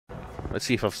Let's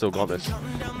see if I've still got this.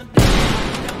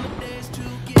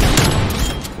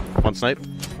 One snipe.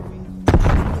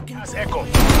 Echo.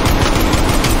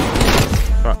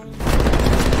 Right.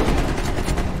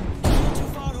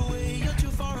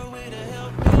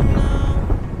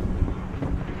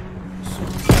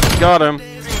 Got him.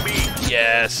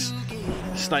 Yes.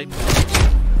 Snipe.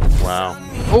 Wow.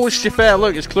 Oh, it's Jafet.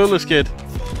 Look, it's Clueless Kid.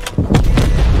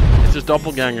 It's his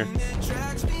doppelganger.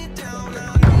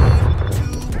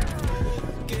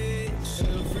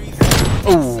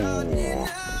 Oh.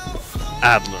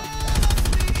 Adler.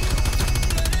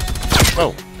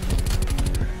 Oh.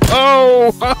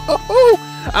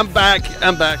 Oh. I'm back.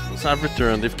 I'm back. So I've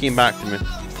returned. They've came back to me.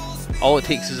 All it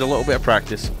takes is a little bit of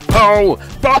practice. Oh.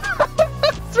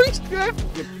 3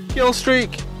 kill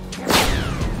streak.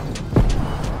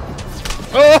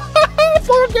 Oh,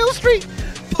 4 kill streak.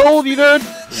 Told you, dude.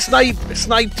 Snipe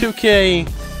 2K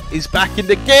is back in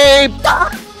the game.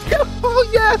 Oh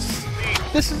yes.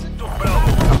 This is.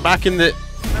 I'm back in the.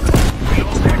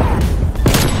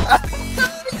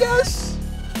 Yes.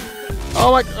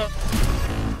 Oh my god.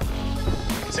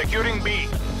 Securing B.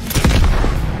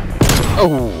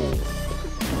 Oh.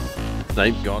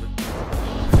 Snipe got it.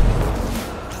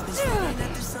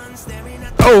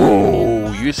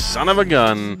 Oh, you son of a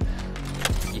gun.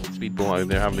 Speedball out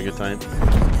there having a good time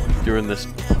during this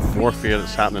warfare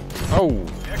that's happening. Oh.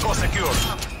 Echo secure.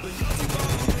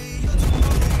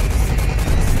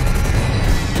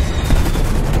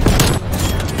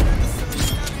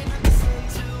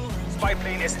 Spy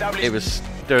plane established. It was,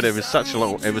 dude, it was such a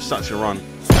run.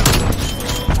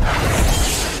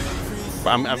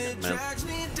 But I'm man.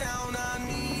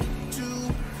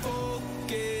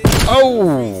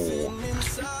 Oh!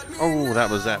 Oh, that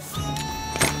was that.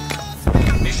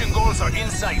 Mission goals are in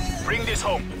sight. Bring this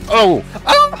home. Oh!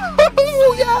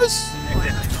 Oh, yes!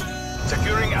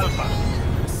 Securing Alpha.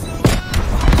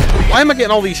 Why am I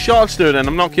getting all these shots, dude, and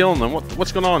I'm not killing them?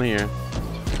 What's going on here?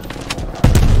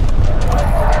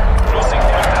 Closing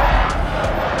Delta.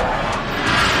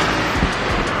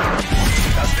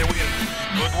 That's the win.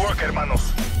 Good work,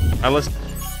 hermanos. Listen.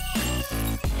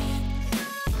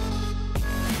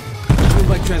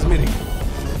 Like transmitting.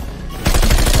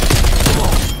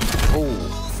 Oh.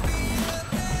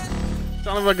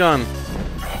 Son of a gun.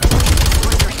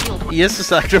 He is the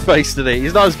sacrifice today.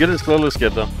 He's not as good as Clueless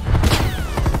Kid, though.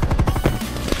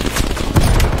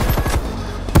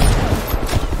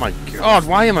 My god,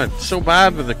 why am I so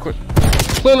bad with the quick.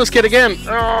 Clueless Kid again!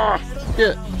 Oh,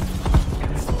 shit.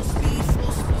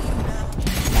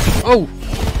 Oh!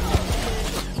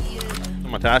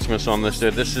 Some attachments on this,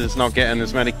 dude. This is not getting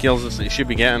as many kills as it should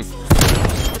be getting.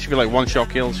 It should be like one-shot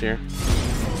kills here.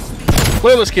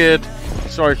 Clueless Kid!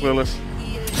 Sorry, Clueless.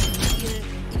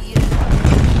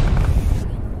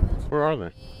 Where are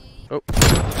they? Oh.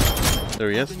 There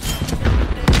he is.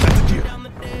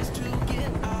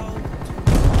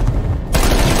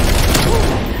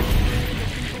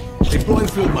 Deploying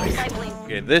field mic.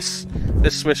 Okay, this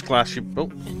Swiss class should. Oh.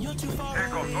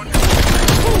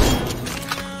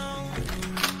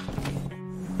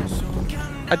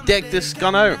 I decked this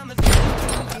gun out.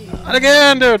 And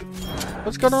again, dude.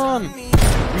 What's going on?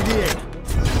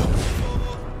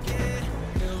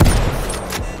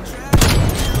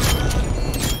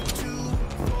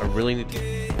 I really need to.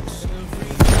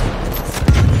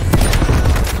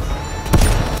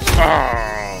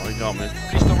 Oh, he got me.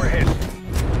 Just overhead.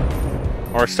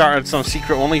 Or started some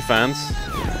secret OnlyFans.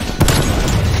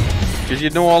 Because you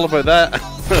know all about that.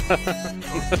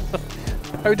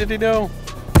 How did he know?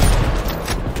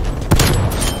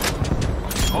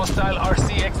 Hostile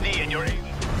RCXD in your AV.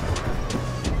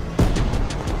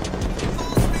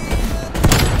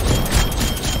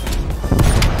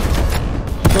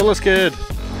 Clueless Kid.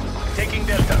 Taking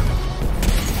Delta.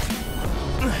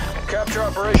 Capture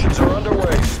operations are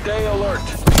underway. Stay alert.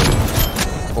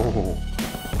 Oh.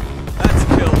 That's a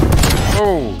kill.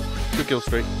 Oh. 2 kills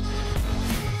straight.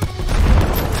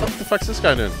 What the fuck's this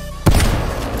guy doing?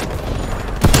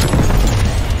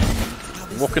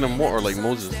 Walking in water like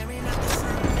Moses.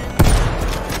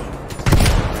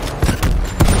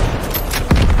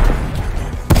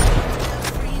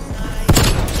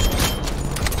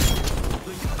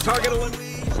 Target eliminated.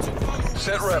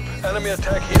 Set rep. Enemy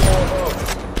attack helo above.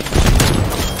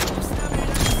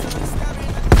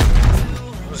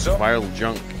 Viral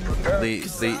junk. They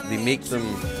make them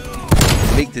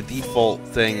make the default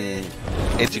thing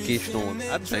educational and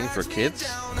that thing for kids.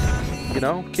 You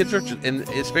know, kids are just, and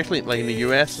especially like in the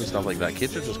US and stuff like that.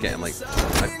 Kids are just getting like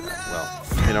well,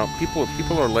 you know, people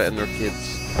are letting their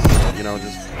kids, you know,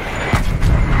 just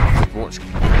watch,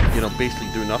 you know, basically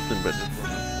do nothing but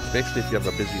just especially if you have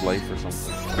a busy life or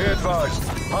something. Be advised,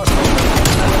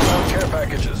 hospital care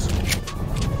packages.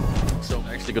 So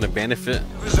actually going to benefit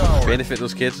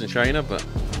those kids in China, but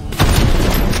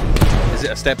is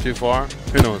it a step too far?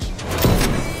 Who knows?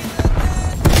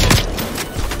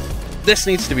 This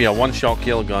needs to be a one-shot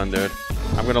kill gun, dude.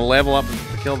 I'm going to level up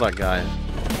to kill that guy.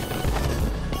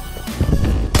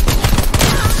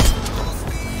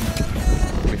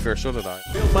 To be fair, so did I.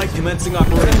 Field mic commencing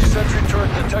operation. Sentry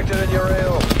turret detected in your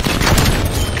AO.